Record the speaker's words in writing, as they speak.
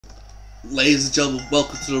Ladies and gentlemen,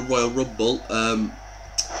 welcome to the Royal Rumble.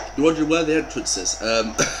 You're wondering where the entrance is.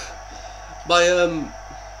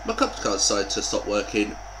 My capture card decided to stop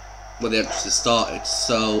working when the entrance started,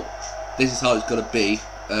 so this is how it's going to be.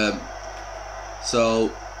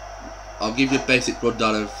 So I'll give you a basic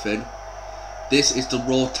rundown of everything. This is the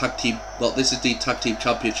Raw Tag Team. Well, this is the Tag Team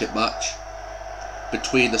Championship match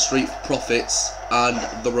between the Street Profits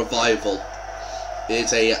and the Revival.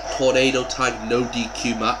 It's a tornado tag no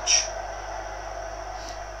DQ match,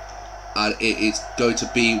 and it is going to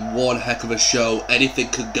be one heck of a show. Anything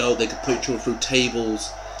can go. They can put each other through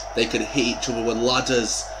tables, they can hit each other with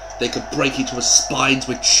ladders, they can break each other's spines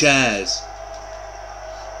with chairs.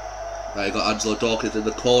 Now you got Angelo Dawkins in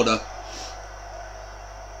the corner.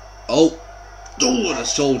 Oh, on the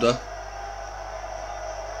shoulder.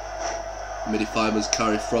 Mini fireman's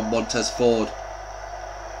carry from Montez Ford.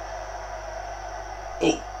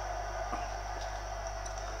 Oh,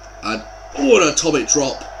 and an atomic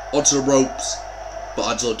drop onto the ropes, but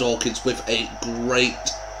Angelo Dawkins with a great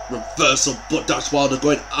reversal, but Dash Wilder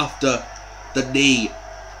going after the knee.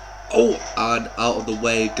 Oh, and out of the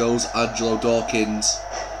way goes Angelo Dawkins,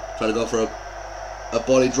 trying to go for a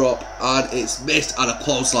body drop, and it's missed, and a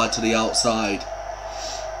clothesline to the outside.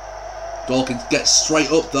 Dawkins gets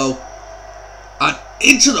straight up though, and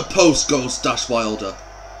into the post goes Dash Wilder.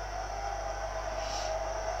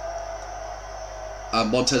 And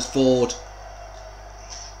Montez Ford,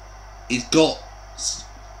 he's got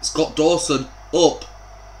Scott Dawson up.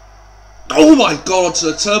 Oh my god, onto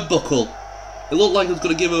the turnbuckle. It looked like he was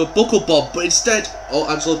going to give him a buckle bomb, but instead,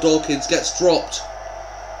 Angelo Dawkins gets dropped.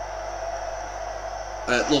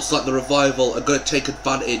 It looks like the Revival are going to take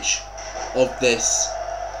advantage of this.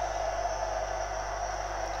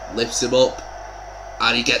 Lifts him up,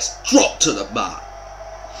 and he gets dropped to the mat.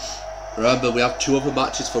 Remember, we have 2 other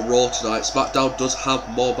matches for Raw tonight. SmackDown does have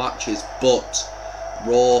more matches, but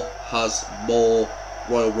Raw has more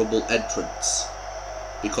Royal Rumble entrants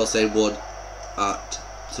because they won at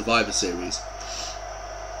Survivor Series.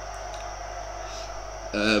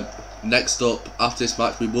 Next up, after this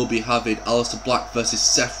match, we will be having Aleister Black versus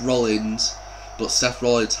Seth Rollins, but Seth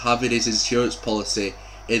Rollins having his insurance policy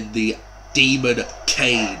in the Demon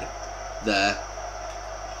Cane there.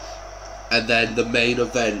 And then the main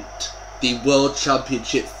event, the World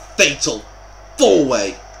Championship Fatal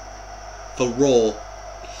 4-Way for Raw.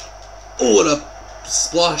 Oh, and a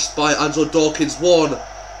splash by Angelo Dawkins. 1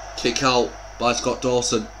 kick out by Scott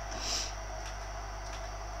Dawson.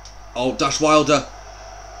 Oh, Dash Wilder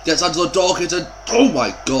gets Angelo Dawkins, and oh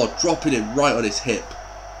my god, dropping him right on his hip.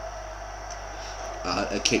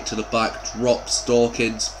 And a kick to the back drops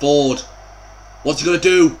Dawkins. Ford, what's he going to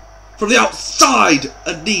do? From the outside,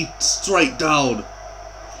 a knee straight down.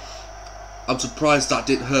 I'm surprised that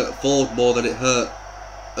didn't hurt Ford more than it hurt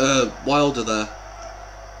Wilder there.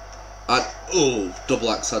 And oh, double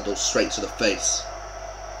axe handle straight to the face.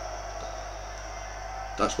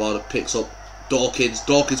 Dash Wilder picks up Dawkins.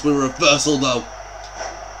 Dawkins with a reversal though.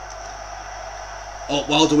 Oh,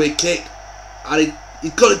 Wilder with a kick, and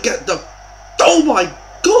he's got to get the. Oh my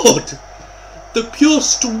god, the pure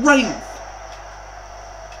strength.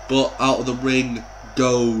 But out of the ring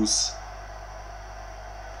goes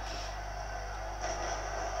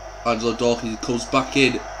Angelo Dawkins. Comes back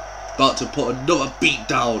in, about to put another beat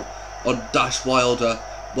down on Dash Wilder.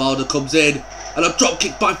 Wilder comes in, and a drop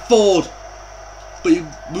kick by Ford, but he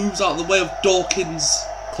moves out of the way of Dawkins'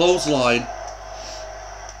 clothesline.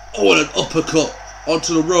 Oh, and an uppercut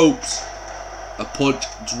onto the ropes. A punch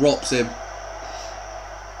drops him.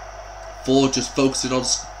 Ford just focusing on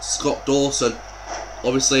Scott Dawson.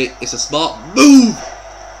 Obviously, it's a smart move,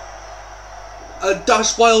 and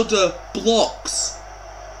Dash Wilder blocks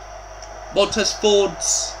Montez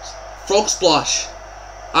Ford's frog splash,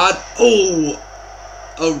 and oh,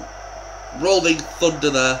 a rolling thunder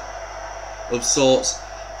there of sorts,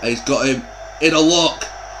 and he's got him in a lock.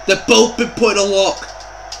 They've both been put in a lock.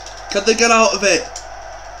 Can they get out of it?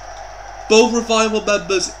 Both Revival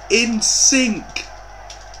members in sync,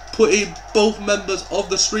 putting both members of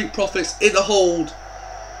the Street Profits in a hold.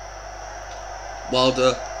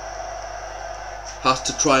 Wilder has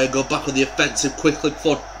to try and go back on the offensive quickly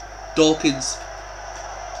before Dawkins.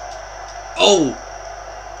 Oh!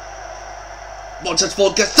 Montez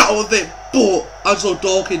Ford gets out of it, but Angelo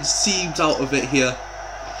Dawkins seems out of it here.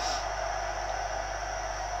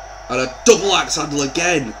 And a double axe handle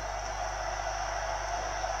again.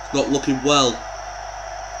 It's not looking well.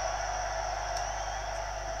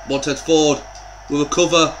 Montez Ford with a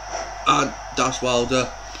cover, and Dash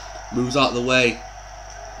Wilder moves out of the way.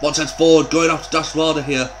 Montez Ford going after Dash Wilder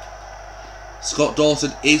here. Scott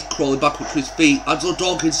Dawson is crawling back up to his feet. Angelo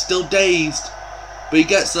Dawkins still dazed, but he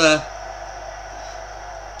gets there.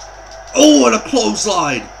 Oh, and a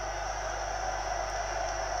clothesline.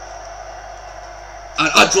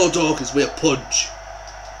 And Angelo Dawkins with a punch,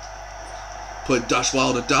 putting Dash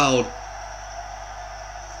Wilder down.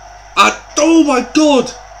 And oh my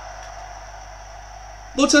god!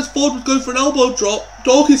 Montez Ford was going for an elbow drop.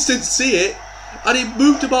 Dawkins didn't see it, and he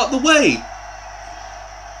moved him out of the way.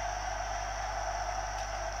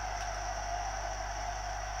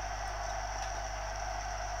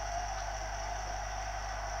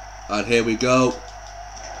 And here we go.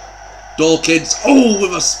 Dawkins, oh,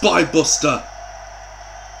 with a spine buster.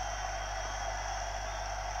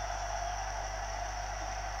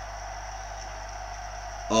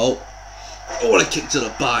 Oh, what a kick to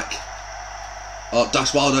the back. Oh,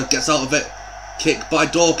 Dash Wilder gets out of it. Kick by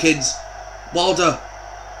Dawkins. Wilder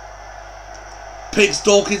picks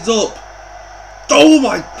Dawkins up. Oh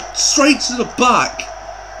my, straight to the back.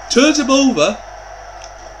 Turns him over.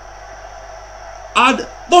 And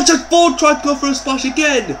Montez Ford tried to go for a splash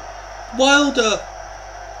again. Wilder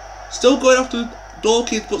still going after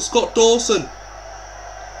Dawkins, but Scott Dawson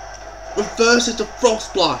reverses the frog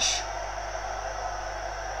splash.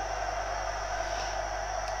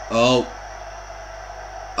 Oh,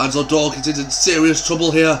 Angelo Dawkins is in serious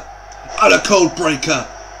trouble here. And a code breaker.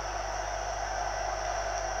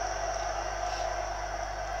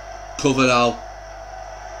 Cover now.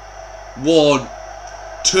 1,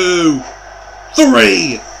 2,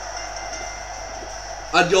 3.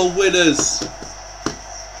 And your winners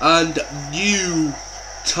and new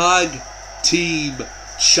tag team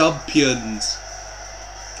champions,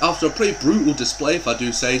 after a pretty brutal display, if I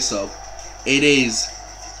do say so, it is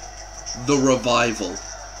the Revival.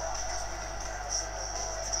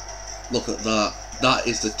 Look at that. That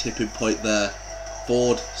is the tipping point there.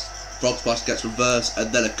 Ford, frog splash gets reversed,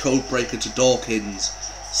 and then a code breaker to Dawkins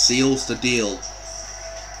seals the deal.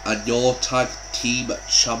 And your tag team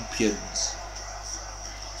champions,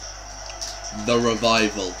 the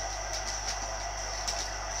Revival.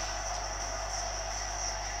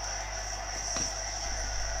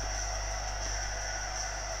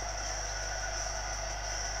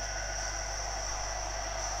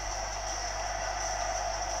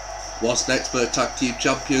 What's next for tag team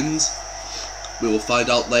champions? We will find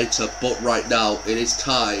out later, but right now it is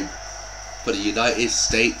time for the United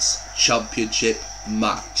States Championship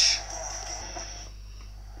match.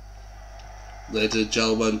 Ladies and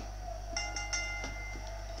gentlemen,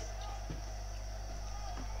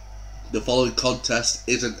 the following contest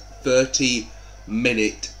is a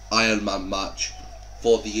 30-minute Iron Man match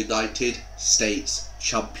for the United States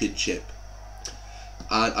Championship.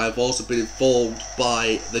 And I've also been informed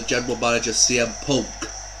by the general manager CM Punk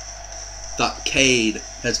that Kane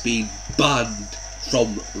has been banned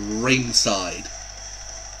from ringside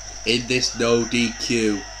in this no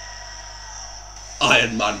DQ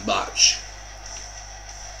Iron Man match.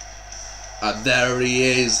 And there he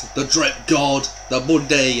is, the Drip God, the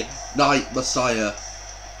Monday Night Messiah,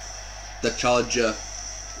 the challenger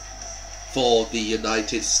for the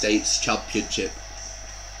United States Championship.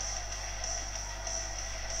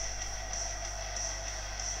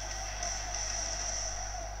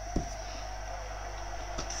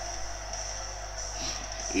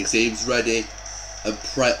 He seems ready and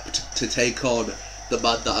prepped to take on the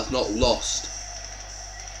man that has not lost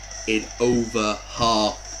in over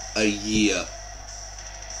half a year.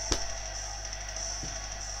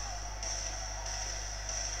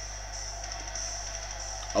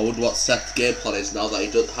 I wonder what Seth's game plan is now that he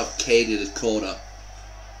doesn't have Kane in his corner.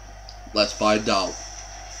 Let's find out.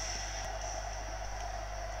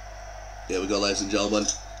 Here we go, ladies and gentlemen.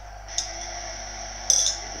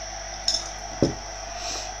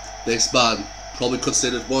 This man, probably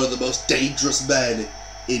considered one of the most dangerous men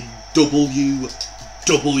in WWE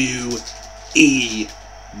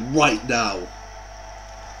right now.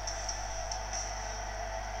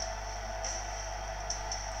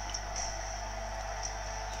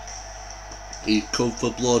 He's come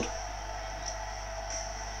for blood.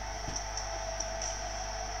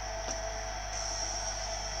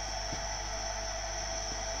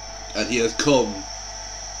 And he has come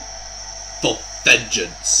for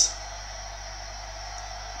vengeance.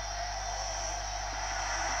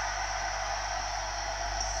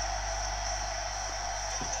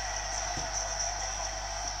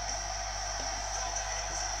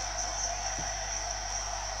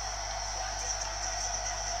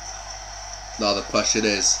 Now the question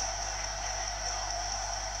is,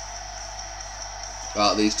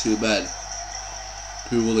 out of these two men,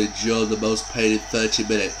 who will endure the most pain in 30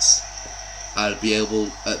 minutes? and be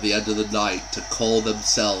able at the end of the night to call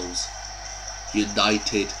themselves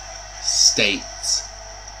United States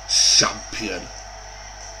Champion.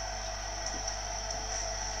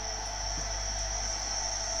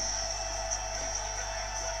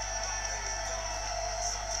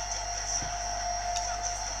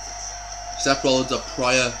 Seth Rollins, a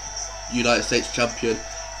prior United States Champion,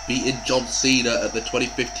 beating John Cena at the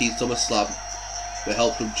 2015 SummerSlam with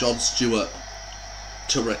help from Jon Stewart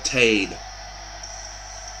to retain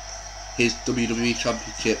his WWE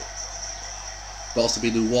Championship, but also be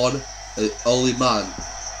the one and only man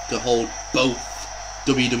to hold both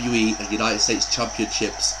WWE and United States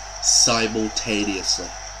Championships simultaneously.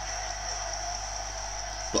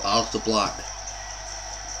 But Aleister Black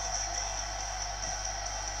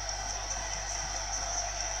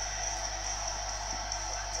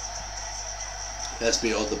has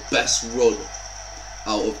been on the best run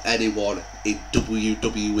out of anyone in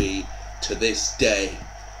WWE to this day.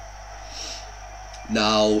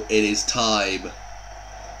 Now it is time.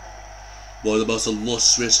 One of the most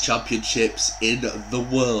illustrious championships in the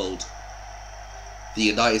world. The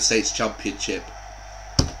United States Championship.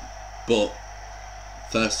 But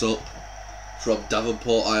first up, from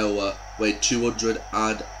Davenport, Iowa, weighing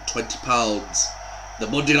 220 pounds, the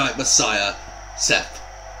Monday Night Messiah, Seth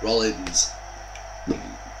Rollins.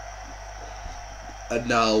 And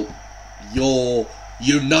now, your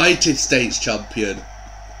United States Champion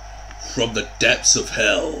from the depths of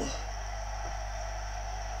hell,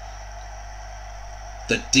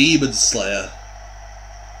 the Demon Slayer,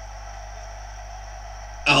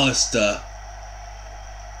 Aleister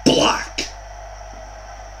Black.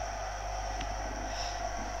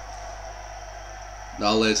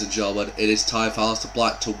 Now, ladies and gentlemen, it is time for Aleister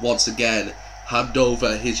Black to once again hand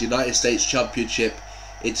over his United States Championship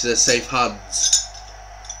into the safe hands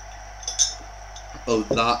of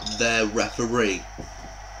that there referee.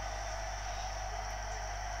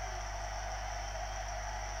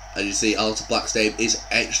 And you see Aleister Black's name is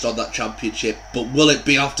etched on that championship, but will it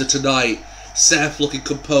be after tonight? Seth looking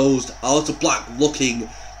composed, Aleister Black looking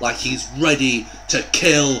like he's ready to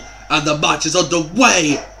kill, and the match is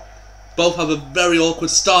underway. Both have a very awkward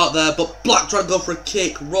start there, but Black trying to go for a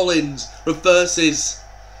kick. Rollins reverses.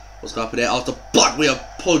 What's going to happen here? Aleister Black with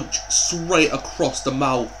a punch straight across the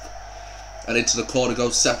mouth. And into the corner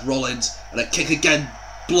goes Seth Rollins, and a kick again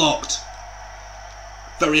blocked.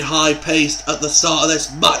 Very high paced at the start of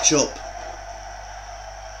this matchup.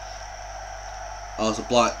 Aleister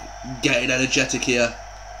Black getting energetic here.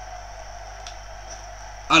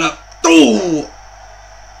 And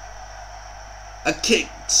a kick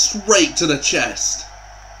straight to the chest.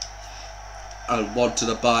 And one to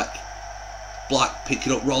the back. Black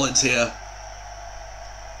picking up Rollins here.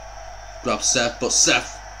 Grabs Seth, but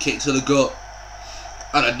Seth kick to the gut.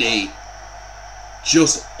 And a knee.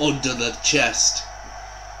 Just under the chest.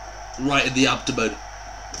 Right in the abdomen.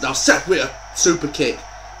 Now Seth with a super kick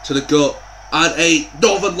to the gut. And a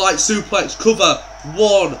Northern Light suplex cover.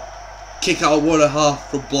 One. Kick out of 1.5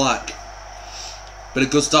 from Black. But a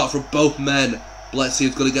good start from both men. Let's see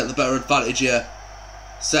who's going to get the better advantage here.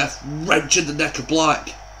 Seth wrenching the neck of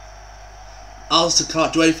Black. Aleister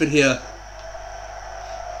can't do anything here.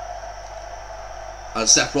 And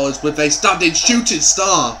Seth Rollins with a standing shooting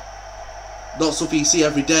star. Not something you see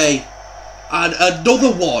every day. And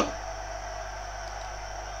another one.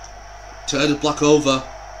 Turning Black over.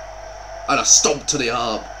 And a stomp to the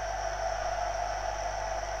arm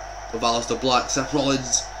of Aleister Black. Seth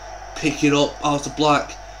Rollins picking up Aleister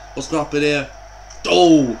Black. What's going to happen here?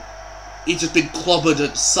 Oh! He's just been clobbered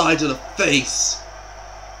at the side of the face.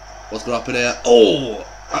 What's going to happen here? Oh!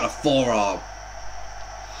 And a forearm.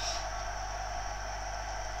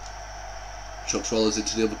 Chucks Rollins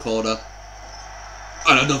into the other corner.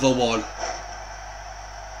 And another one.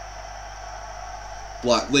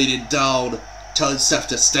 Black leaning down, telling Seth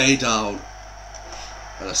to stay down.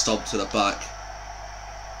 And a stomp to the back.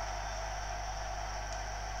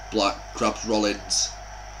 Black grabs Rollins.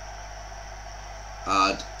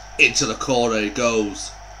 And into the corner he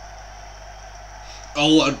goes.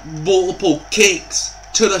 Oh, and multiple kicks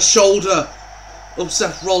to the shoulder of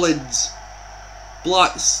Seth Rollins.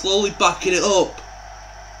 Black slowly backing it up.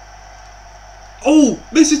 Oh,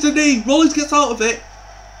 misses the knee. Rollins gets out of it.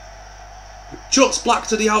 Chucks Black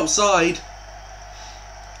to the outside.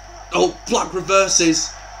 Oh, Black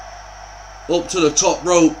reverses. Up to the top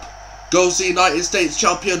rope. Goes the United States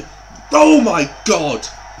Champion. Oh my God.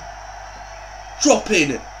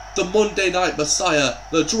 Dropping the Monday Night Messiah,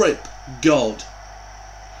 the Drip God.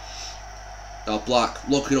 Now Black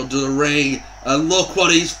looking under the ring, and look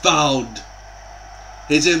what he's found.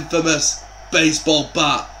 His infamous baseball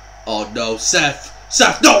bat Oh no, Seth!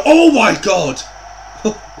 Seth, no! Oh my god!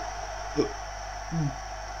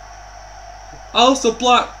 Aleister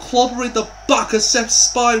Black clobbering the back of Seth's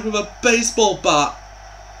spine with a baseball bat.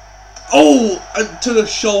 Oh! And to the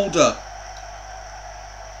shoulder.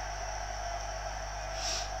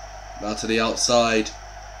 Now to the outside.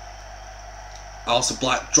 Aleister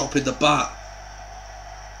Black dropping the bat.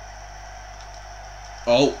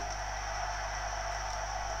 Oh.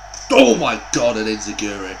 Oh my god, an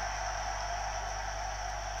enziguri.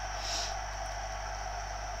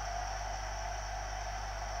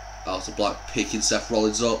 Aleister Black picking Seth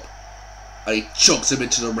Rollins up. And he chucks him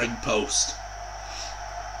into the ring post.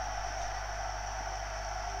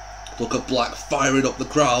 Look at Black firing up the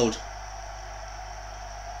crowd.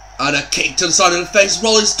 And a kick to the side of the face.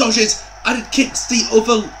 Rollins dodges. And it kicks the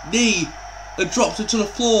other knee. And drops him to the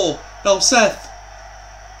floor. Now Seth.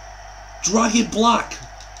 Dragging Black.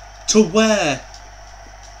 To where?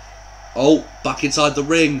 Oh, back inside the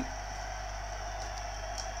ring.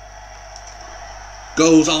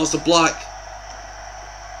 Goes Aleister Black.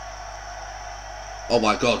 Oh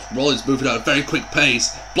my god, Rollins moving at a very quick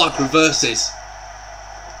pace. Black reverses.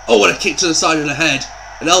 Oh, and a kick to the side of the head.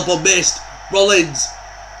 An elbow missed. Rollins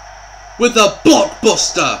with a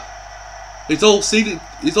blockbuster. His old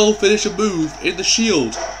finisher move in the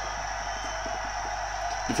Shield.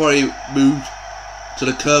 Before he moved to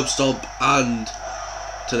the curb stomp and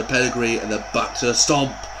to the pedigree and then back to the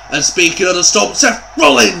stomp. And speaking of the stomp, Seth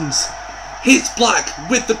Rollins hits Black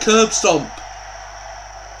with the curb stomp.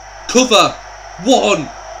 Cover. 1,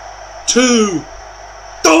 2.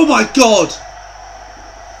 Oh my god!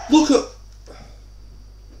 Look at...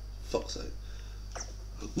 Fuck's sake.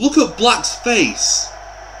 Look at Black's face.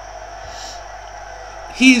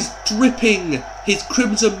 He's dripping his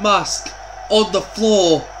crimson mask on the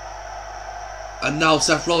floor. And now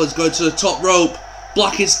Seth Rollins going to the top rope.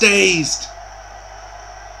 Black is dazed.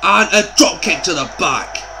 And a drop kick to the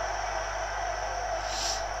back.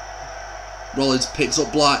 Rollins picks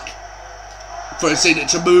up Black for his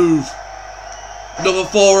signature move. Another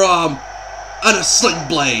forearm. And a sling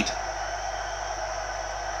blade.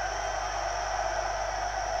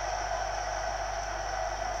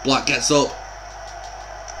 Black gets up.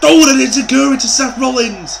 Oh, and an enziguri to Seth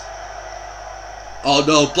Rollins. Oh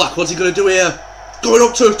no, Black, what's he going to do here? Going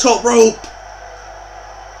up to the top rope.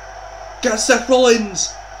 Get Seth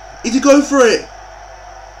Rollins. Is he going for it?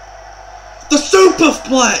 The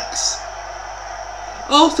superplex.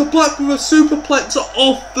 Aleister Black with a superplex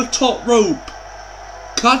off the top rope.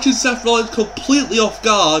 Catching Seth Rollins completely off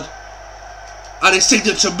guard. And his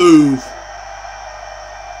signature move.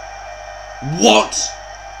 What?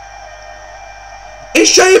 It's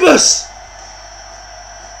Sheamus!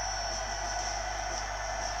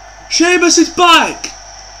 Sheamus is back!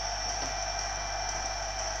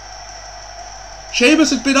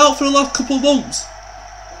 Sheamus has been out for the last couple of months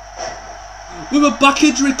with a back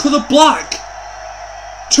injury because of Black.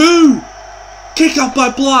 2! Kick out by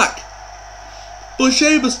Black. But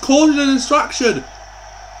Sheamus causing a distraction.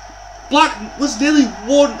 Black was nearly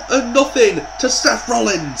 1-0 to Seth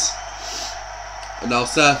Rollins. And now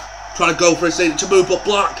Seth trying to go for his signature move, but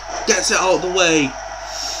Black gets it out of the way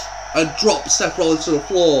and drops Seth Rollins to the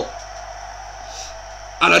floor.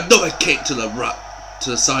 And another kick to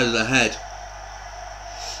the side of the head.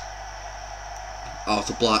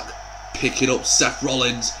 Aleister Black picking up Seth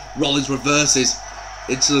Rollins. Rollins reverses.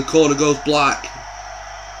 Into the corner goes Black.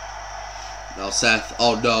 Now Seth,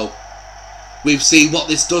 oh no. We've seen what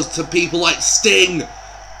this does to people like Sting.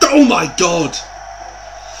 Oh my god.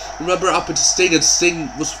 Remember it happened to Sting and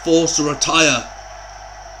Sting was forced to retire.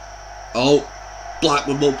 Oh, Black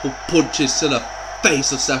with multiple punches to the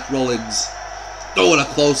face of Seth Rollins. Oh, and a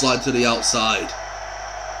clothesline to the outside.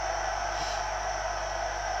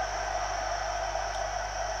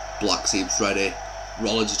 Black seems ready.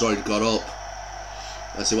 Rollins has already got up.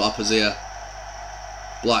 Let's see what happens here.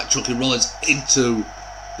 Black chucking Rollins into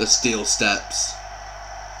the steel steps.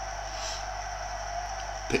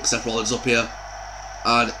 Picks Seth Rollins up here.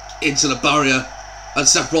 And into the barrier. And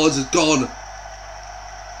Seth Rollins has gone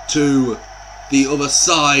to the other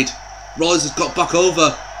side. Rollins has got back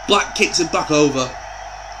over. Black kicks him back over.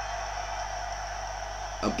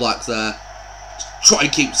 And Black's there. Try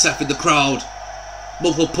and keep Seth in the crowd.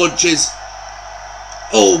 Multiple punches.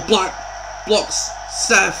 Oh, Black blocks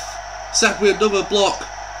Seth. Seth with another block.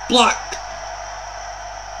 Black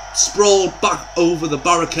sprawled back over the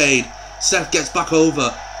barricade. Seth gets back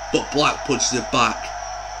over, but Black punches him back.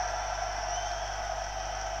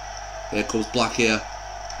 Here comes Black here.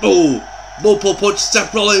 Oh, multiple punches.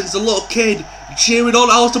 Seth Rollins, the little kid, cheering on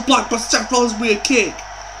Aleister Black, but Seth Rollins with a kick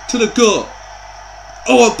to the gut.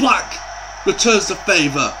 Oh, and Black returns the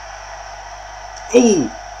favour. Oh,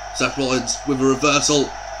 Seth Rollins with a reversal,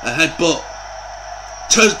 a headbutt.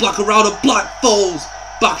 Turns Black around and Black falls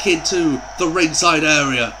back into the ringside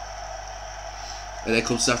area. And here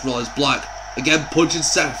comes Seth Rollins. Black again punching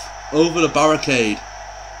Seth over the barricade.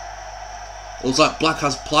 Looks like Black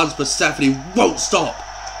has plans for Seth and he won't stop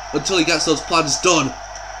until he gets those plans done.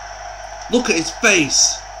 Look at his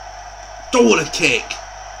face. Don't want to kick.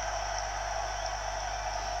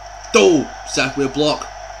 Oh, Seth with a block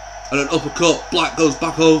and an uppercut. Black goes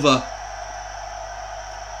back over.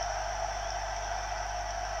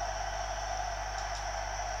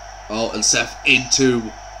 Oh, and Seth into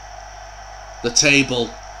the table.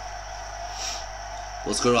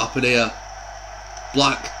 What's going to happen here?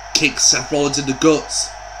 Black kicks Seth Rollins in the guts.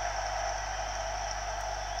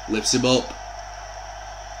 Lifts him up.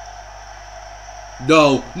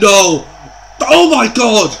 No, no! Oh my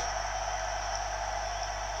god!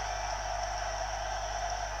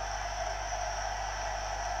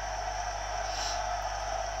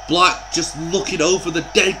 Black just looking over the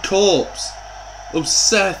dead corpse of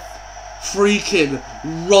Seth freaking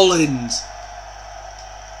Rollins.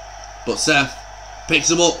 But Seth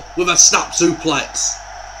picks him up with a snap suplex.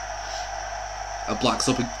 And Black's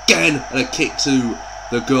up again and a kick to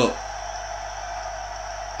the gut.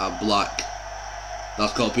 And Black,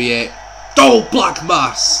 that's got to be it. Oh, Black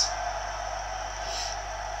mass!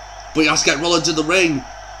 But he has to get Rollins in the ring.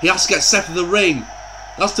 He has to get Seth in the ring.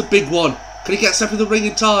 That's the big one. Can he get Seth in the ring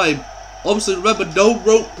in time? Obviously, remember, no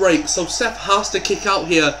rope break, so Seth has to kick out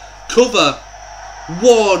here. Cover.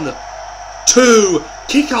 1, 2.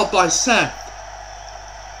 Kick out by Seth.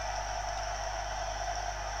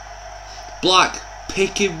 Black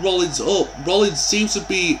picking Rollins up. Rollins seems to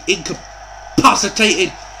be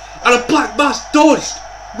incapacitated. And a Black mass dodged.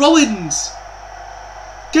 Rollins,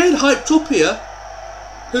 getting hyped up here,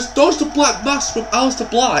 has dodged a Black mass from Aleister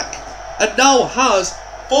Black and now has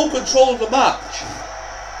full control of the match.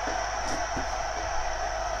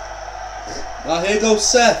 Now here goes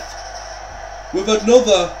Seth with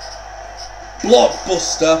another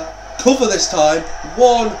blockbuster cover this time.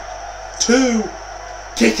 1, 2,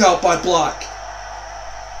 kick out by Black.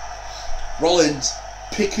 Rollins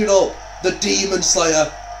picking up the Demon Slayer,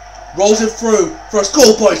 rolls him through for a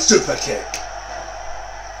schoolboy super kick.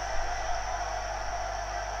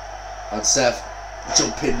 And Seth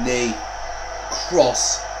jumping knee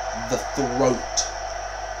across the throat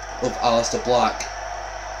of Aleister Black.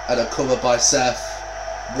 And a cover by Seth.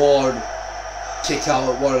 1, kick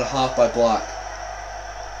out at 1.5 by Black.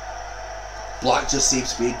 Black just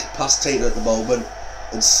seems to be incapacitated at the moment.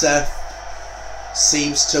 And Seth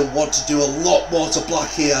seems to want to do a lot more to Black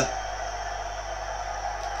here.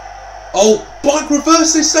 Oh, Black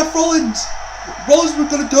reverses Seth Rollins. Rollins was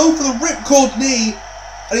going to go for the ripcord knee,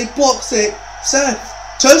 and he blocks it.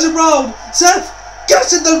 Seth turns him round. Seth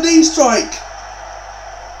gets in the knee strike.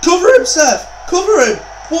 Cover him, Seth. Cover him.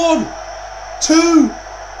 1, 2.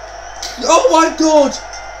 Oh my god.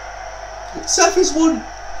 Seth is one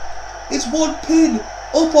pin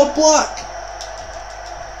up on Black.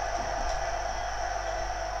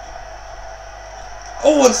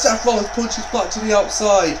 Oh, and Seth Rollins punches Black to the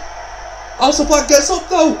outside. Aleister Black gets up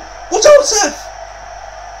though. Watch out, Seth!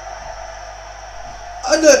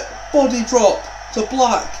 And a body drop to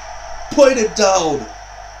Black, putting him down.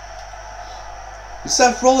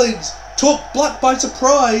 Seth Rollins took Black by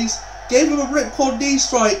surprise, gave him a ripcord knee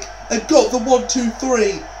strike, and got the 1, 2,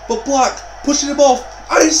 3. But Black pushing him off,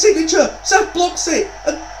 and his signature. Seth blocks it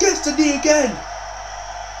and gets the knee again.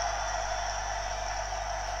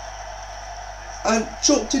 And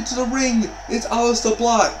chucked into the ring is Aleister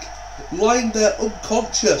Black, lying there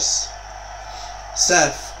unconscious.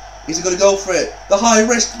 Seth, is he going to go for it? The high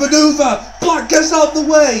risk maneuver. Black gets out of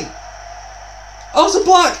the way. Aleister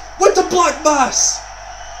Black with the Black mass.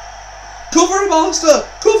 Cover him, Aleister.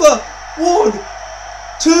 Cover. 1,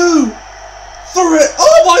 2, 3.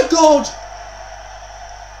 Oh my god.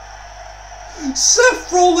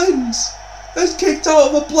 Seth Rollins has kicked out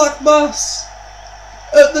of a Black mass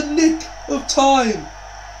at the nick of time.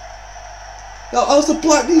 Now Aleister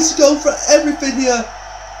Black needs to go for everything here.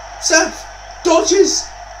 Seth dodges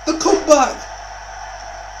the comeback.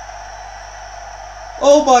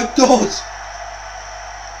 Oh my god.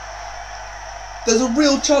 There's a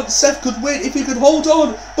real chance Seth could win if he could hold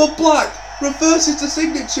on. But Black reverses the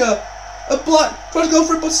signature. And Black tries to go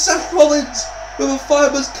for it, but Seth Rollins with a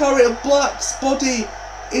fireman's carry, and Black's body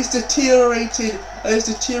is deteriorating. And it's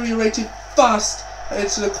deteriorating fast. And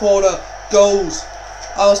into the corner goes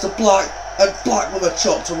Aleister Black. And Black with a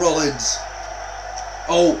chop to Rollins.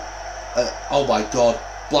 Oh my god.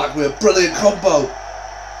 Black with a brilliant combo.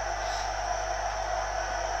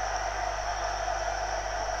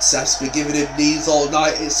 Seth's been giving him knees all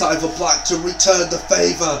night. It's time for Black to return the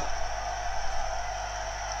favour.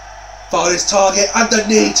 Found his target and the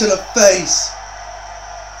knee to the face.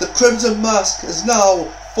 The Crimson Mask has now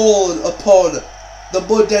fallen upon the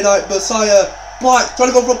Monday Night Messiah. Black trying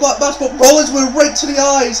to go for a Black Mask, but Rollins with a rake to the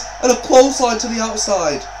eyes and a clothesline to the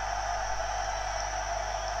outside.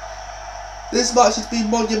 This match has been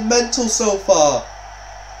monumental so far.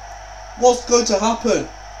 What's going to happen?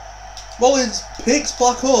 Rollins picks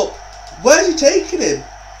Black up. Where's he taking him?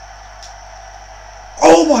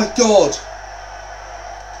 Oh my god!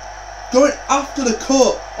 Going after the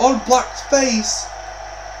cut on Black's face.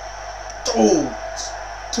 Oh,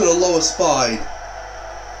 to the lower spine.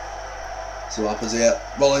 See what happens here.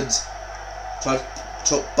 Rollins tries to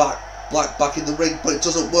chuck Black back in the ring, but it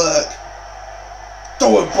doesn't work.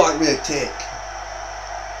 Throwing Black with a kick.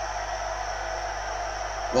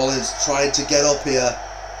 Rollins trying to get up here.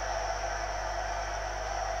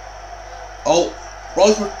 Oh,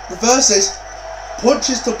 Rollins reverses,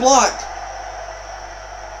 punches to Black,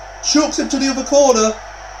 chucks him to the other corner,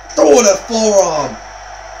 throwing a forearm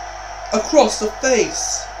across the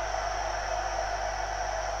face.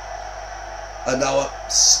 And now a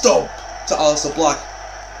stomp to Aleister Black.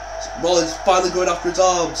 Rollins finally going after his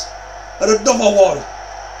arms. And another one.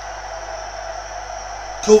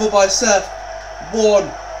 Covered by Seth.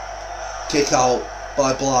 One. Kick out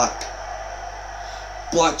by Black.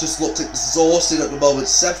 Black just looks exhausted at the moment.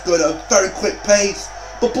 Seth's going at a very quick pace.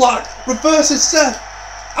 But Black reverses Seth.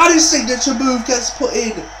 And his signature move gets put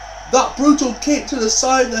in. That brutal kick to the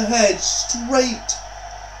side of the head. Straight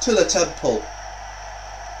to the temple.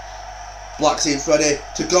 Black seems ready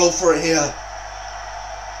to go for it here.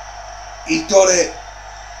 He's got it.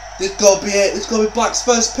 This is going to be it. This is going to be Black's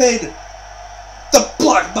first pin. The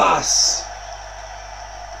Black Mass.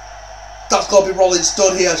 That's got to be Rollins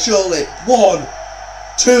done here, surely. 1,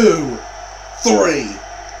 2, 3.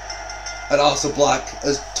 And Aleister Black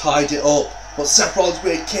has tied it up. But Seth Rollins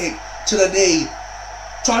with a kick to the knee.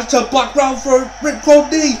 Tries to turn Black round for a ripcord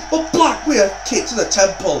knee. But Black with a kick to the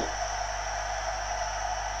temple.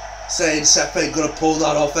 Saying Seth ain't going to pull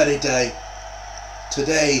that off any day.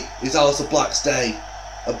 Today is Aleister Black's day.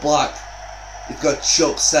 And Black is going to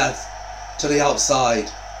chuck Seth to the outside.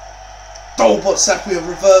 Oh, but Seth with a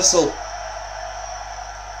reversal.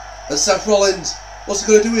 And Seth Rollins, what's he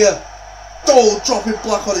going to do here? Oh, dropping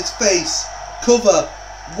Black on his face. Cover.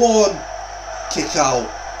 1. Kick out.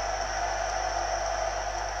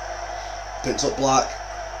 Picks up Black.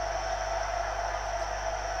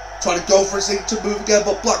 Trying to go for his signature move again,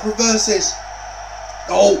 but Black reverses.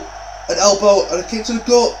 Oh, an elbow and a kick to the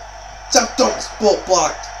gut. Seth ducks, but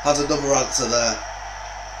Black has another answer there.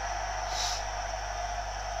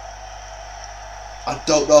 I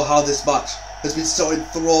don't know how this match has been so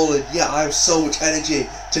enthralling, yet I have so much energy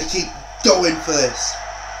to keep going for this.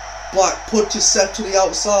 Black punches Seth to the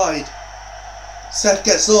outside. Seth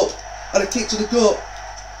gets up and a kick to the gut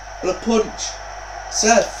and a punch.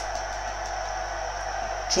 Seth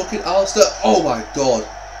chucking Aleister. Oh my god.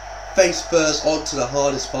 Face first onto the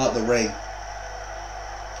hardest part of the ring.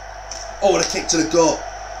 Oh, and a kick to the gut.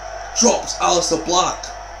 Drops Aleister Black.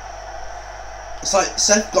 It's like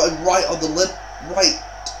Seth got him right on the liver.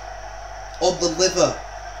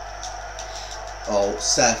 Oh,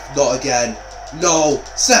 Seth, not again. No,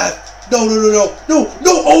 Seth. No.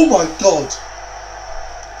 Oh my god.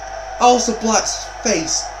 Aleister Black's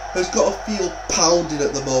face has got to feel pounding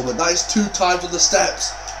at the moment. That is 2 times on the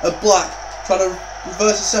steps. And Black trying to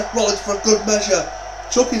reverse Seth Rollins for a good measure.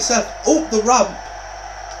 Chucking Seth up the ramp.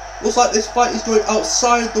 Looks like this fight is going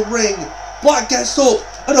outside the ring. Black gets up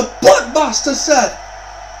and a Black Mass to Seth.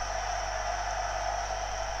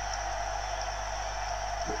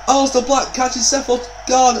 Aleister Black catches Seth off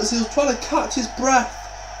guard as he was trying to catch his breath.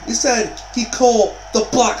 Instead, he caught the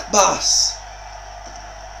Black Mass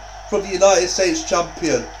from the United States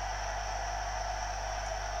champion.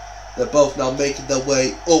 They're both now making their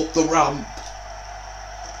way up the ramp.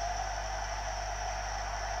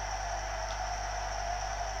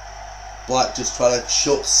 Black just trying to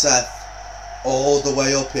shut Seth all the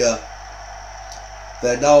way up here.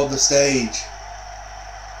 They're now on the stage.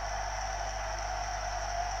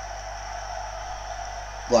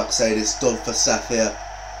 Black saying it's done for Seth here.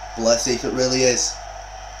 But let's see if it really is.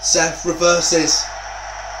 Seth reverses.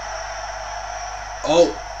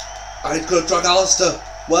 Oh, and he's going to drag Aleister.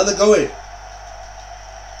 Where are they going?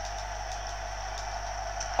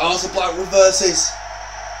 Aleister Black reverses.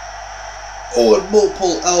 Oh, and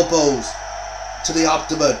multiple elbows to the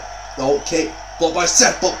abdomen. Oh, kick blocked by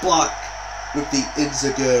Seth, but Black with the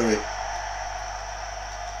enziguri.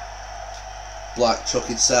 Black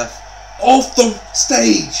chucking Seth off the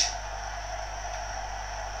stage.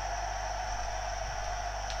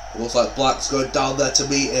 It looks like Black's going down there to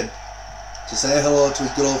meet him, to say hello to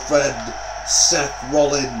his good old friend Seth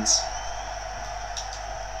Rollins.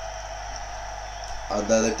 And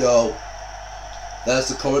there they go. There's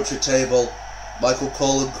the commentary table. Michael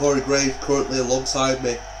Cole and Corey Graves currently alongside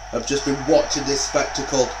me. I've just been watching this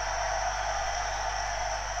spectacle.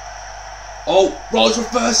 Oh, Rollins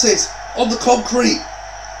reverses on the concrete.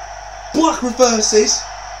 Black reverses.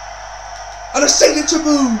 And a signature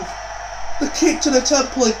move. The kick to the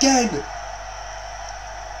temple again.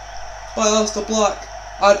 By Aleister Black.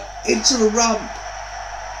 And into the ramp.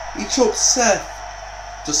 He chucks Seth.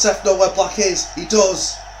 Does Seth know where Black is? He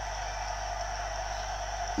does.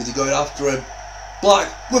 Is he going after him?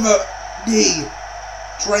 Black with a knee.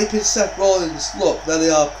 Draping Seth Rollins. Look, there they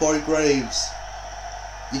are, Corey Graves.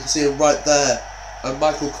 You can see him right there. And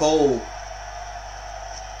Michael Cole.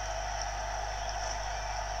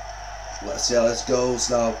 Let's see how this goes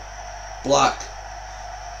now. Black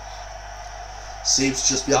seems to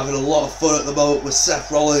just be having a lot of fun at the moment with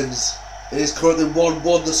Seth Rollins. It is currently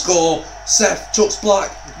 1-1 the score. Seth chucks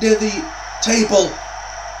Black near the table.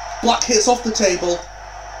 Black hits off the table.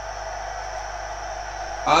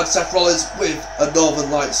 And Seth Rollins with a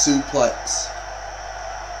Northern Light suplex.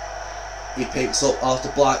 He picks up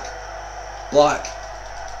Aleister Black. Black.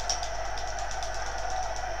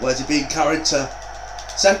 Where's he being carried to?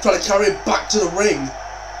 Seth trying to carry him back to the ring.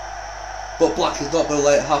 But Black is not going to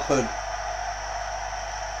let it happen.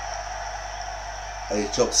 And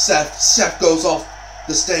he chucks Seth. Seth goes off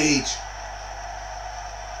the stage.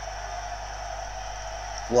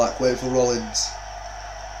 Black waiting for Rollins.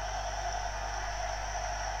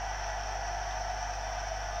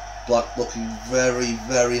 Black looking very,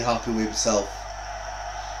 very happy with himself.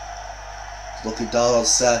 He's looking down on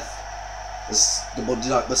Seth as the Monday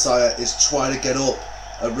Night Messiah is trying to get up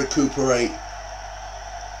and recuperate.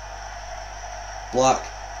 Black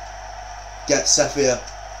gets Seth here.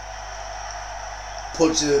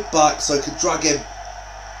 Punching it back so he can drag him.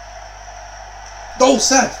 No,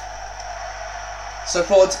 Seth! Seth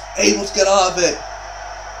Rollins able to get out of it.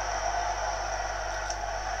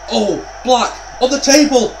 Oh, Black on the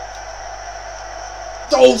table.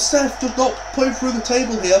 Oh, Seth does not put him through the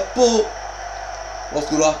table here, but what's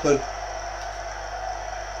going to happen?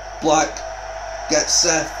 Black gets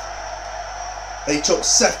Seth. And he took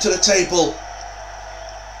Seth to the table.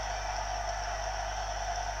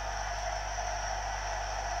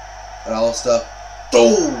 And Aleister,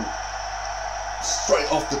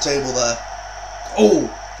 straight off the table there.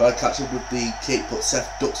 Trying to catch him with the kick, but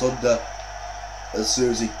Seth ducks under as soon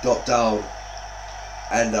as he got down.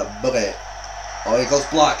 And a buggy. Oh, here goes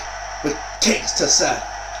Black with kicks to Seth.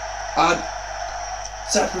 And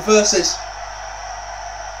Seth reverses.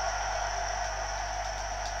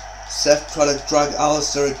 Seth trying to drag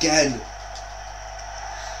Aleister again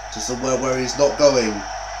to somewhere where he's not going.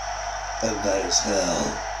 And there's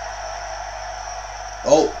hell.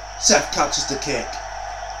 Oh, Seth catches the kick.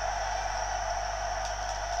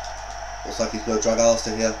 Looks like he's going to drag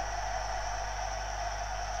Aleister here.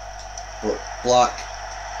 But Black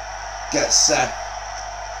gets Seth.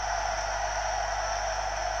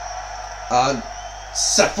 And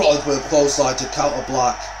Seth Rollins with a clothesline to counter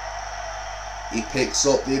Black. He picks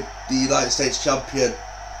up the United States champion.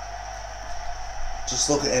 Just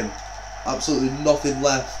look at him. Absolutely nothing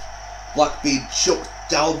left. Black being chucked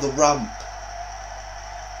down the ramp.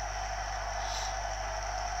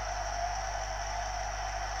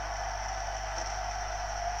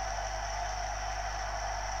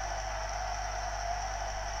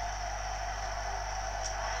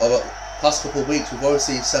 Over the past couple of weeks, we've already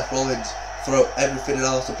seen Seth Rollins throw everything in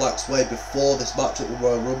Aleister Black's way before this match at the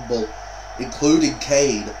Royal Rumble, including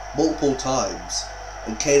Kane, multiple times.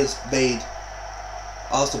 And Kane has made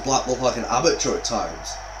Aleister Black look like an amateur at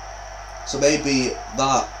times. So maybe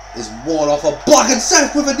that is one off on Black, and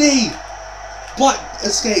Seth with a knee! Black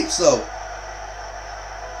escapes though.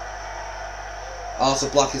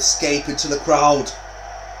 Aleister Black escaping to the crowd.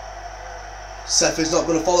 Seth is not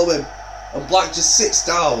going to follow him. And Black just sits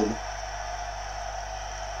down.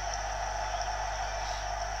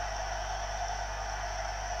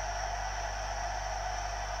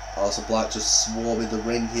 Aleister Black just swarming the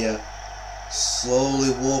ring here.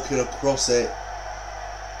 Slowly walking across it.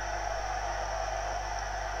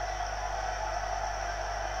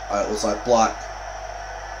 Alright, looks like Black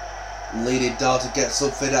leaning down to get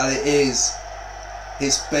something, and it is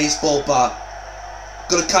his baseball bat.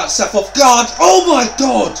 Gonna catch Seth off guard. Oh my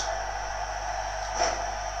god!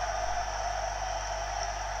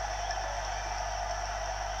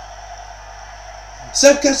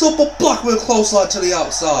 Seth gets up, but Black with a clothesline to the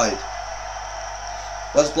outside.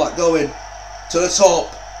 Where's Black going? To the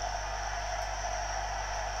top.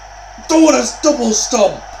 Doing a double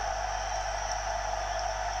stomp.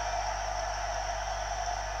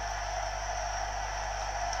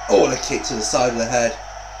 Oh, and a kick to the side of the head.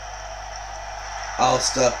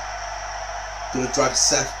 Aleister gonna drag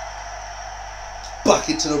Seth back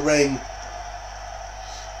into the ring.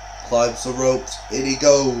 Climbs the ropes. In he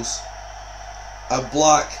goes. And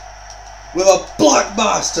Black with a black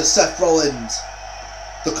mass to Seth Rollins.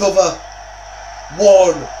 The cover.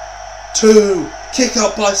 1, 2. Kick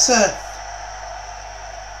out by Seth.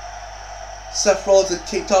 Seth Rollins had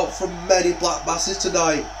kicked out from many black masses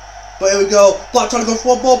tonight. But here we go. Black trying to go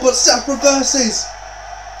for one more, but Seth reverses.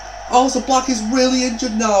 Aleister Black is really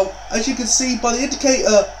injured now, as you can see by the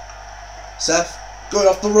indicator. Seth going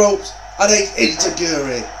off the ropes, and a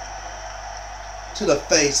Itaguri to the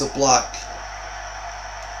face of Black.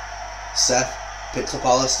 Seth picks up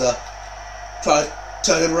Aleister, trying to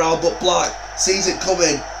turn him around, but Black sees it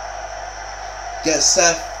coming. Gets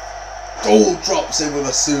Seth. Oh, drops him with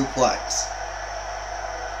a suplex.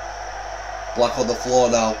 Black on the floor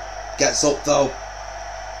now. Gets up though.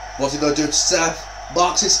 What's he going to do to Seth?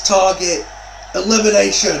 Marks his target.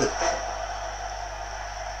 Elimination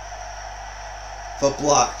for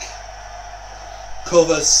Black.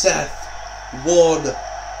 Covers Seth. 1,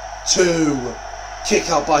 2.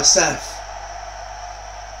 Kick out by Seth.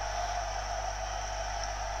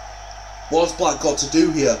 What's Black got to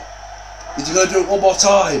do here? Is he going to do it one more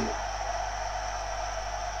time?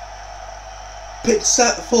 Picks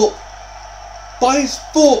Seth up by his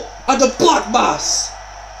foot and a black mass.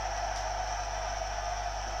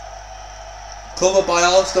 Covered by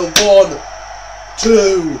Aleister. 1,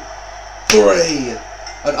 2, 3.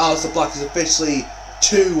 And Aleister Black is officially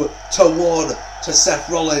 2-1 to Seth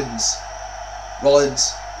Rollins.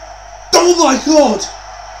 Rollins. Oh my god!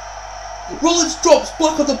 Rollins drops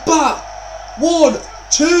Black on the bat. 1,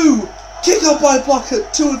 2. Kick out by Black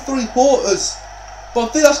at 2 3/4. But I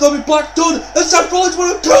think that's going to be Black done. And Seth Rollins with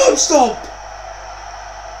a curb stomp.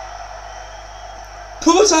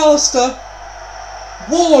 Covers Aleister.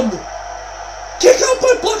 1. Kick out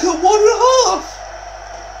by Black at 1.5.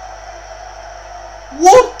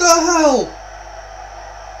 What the hell?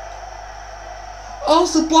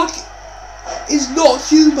 Aleister Black is not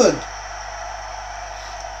human.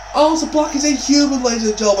 Aleister Black is inhuman, ladies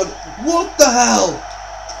and gentlemen. What the hell?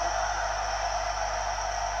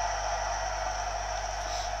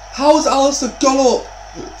 How has Aleister gone up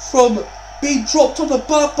from being dropped on the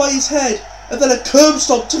mat by his head and then a curb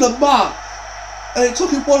stomp to the mat, and it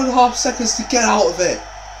took him 1.5 seconds to get out of it,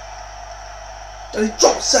 and he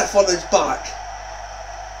dropped Seth on his back?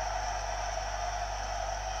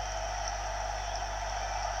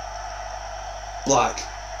 Black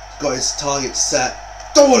got his target set.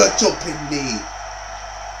 Don't want a jumping knee.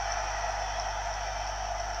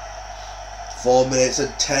 4 minutes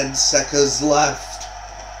and 10 seconds left.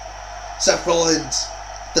 Seth Rollins,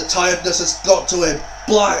 the tiredness has got to him.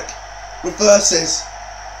 Black reverses.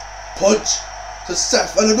 Punch to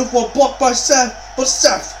Seth, and another one blocked by Seth, but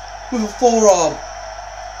Seth with a forearm.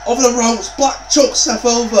 Over the ropes, Black chucks Seth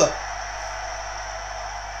over.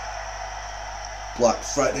 Black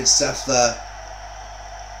threatening Seth there.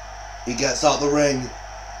 He gets out the ring.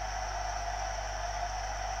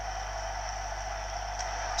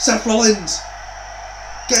 Seth Rollins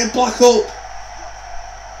getting Black up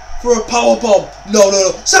for a powerbomb. No.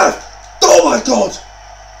 Seth! Oh my god!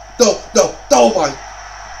 No.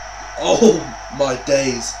 Oh my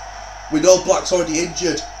days. We know Black's already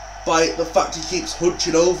injured by the fact he keeps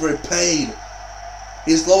hunching over in pain.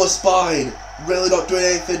 His lower spine really not doing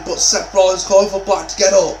anything, but Seth Rollins calling for Black to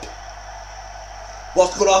get up.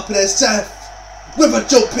 What's going to happen is Seth with a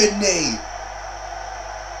jumping knee.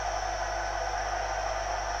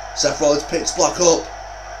 Seth Rollins picks Black up.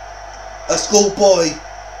 A schoolboy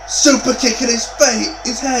super kick in his face.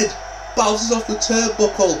 His head bounces off the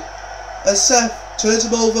turnbuckle, and Seth turns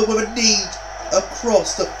him over with a knee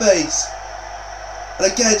across the face. And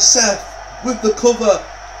again, Seth with the cover.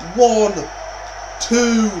 1,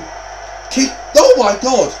 2. Kick. Oh my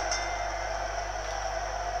god!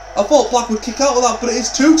 I thought Black would kick out of that, but it is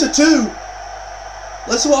 2-2.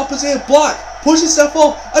 Let's see what happens here. Black pushes Seth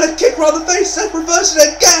off, and a kick around the face. Seth reverses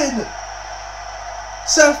it again.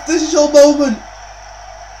 Seth, this is your moment.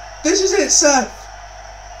 This is it, Seth.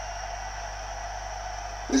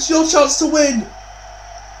 It's your chance to win.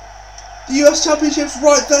 The US Championship's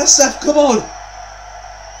right there, Seth. Come on.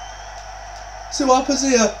 See what happens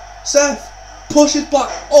here. Seth pushes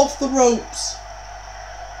Black off the ropes.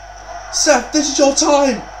 Seth, this is your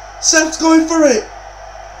time. Seth's going for it.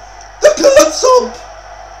 The curb stomp!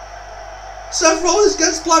 Seth Rollins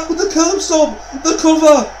gets Black with the curb stomp. The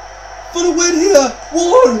cover for the win here.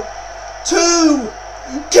 1, 2.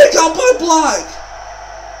 Kick out by Black.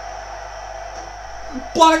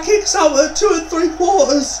 Black kicks out at 2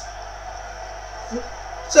 3/4.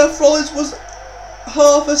 Seth Rollins was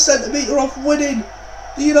half a centimetre off winning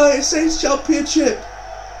the United States Championship.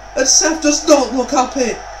 And Seth does not look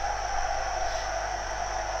happy.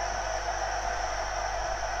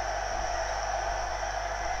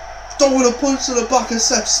 Throwing a punch to the back of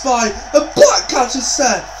Seth's spine, and Black catches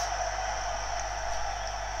Seth.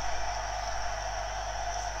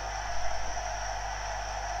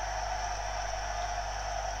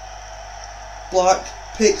 Black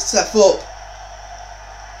picks Seth up,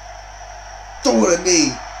 throwing a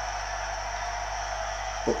knee,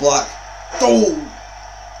 but Black,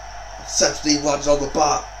 Seth's knee lands on the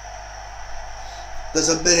bat. There's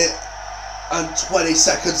 1 minute and 20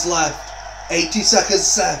 seconds left. 80 seconds,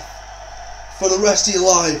 Seth. For the rest of your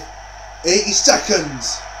life, 80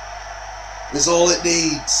 seconds is all it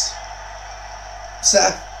needs.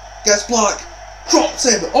 Seth gets Black, drops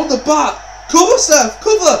him on the bat. Cover, Seth,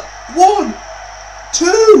 cover. 1,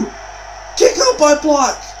 2, kick out by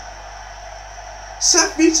Black.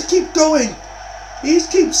 Seth needs to keep going. He needs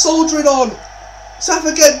to keep soldiering on. Seth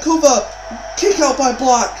again, cover, kick out by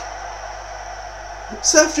Black.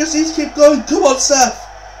 Seth just needs to keep going. Come on, Seth.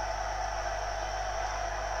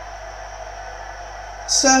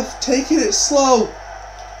 Seth taking it slow.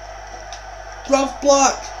 Grabs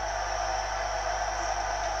Black.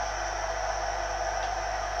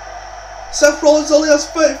 Seth Rollins only has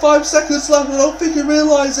 35 seconds left. I don't think he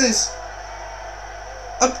realises.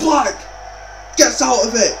 And Black gets out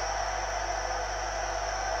of it.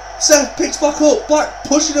 Seth picks Black up. Black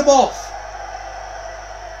pushing him off.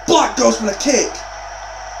 Black goes for the kick.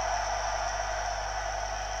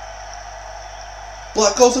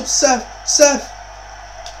 Black goes up to Seth. Seth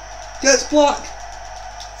gets Black,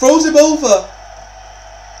 throws him over.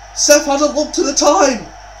 Seth hasn't looked at the time.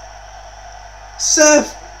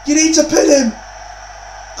 Seth, you need to pin him.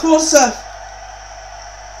 Come on, Seth.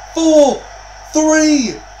 4,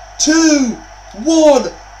 3, 2,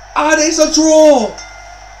 1, and it's a draw.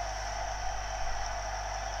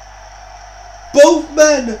 Both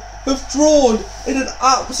men have drawn in an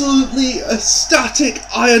absolutely ecstatic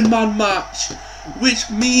Iron Man match, which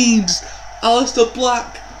means Aleister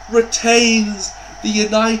Black retains the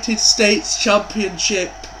United States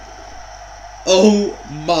Championship. Oh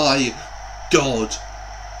my god.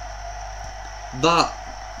 That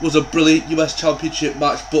was a brilliant US Championship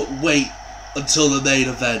match, but wait until the main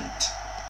event.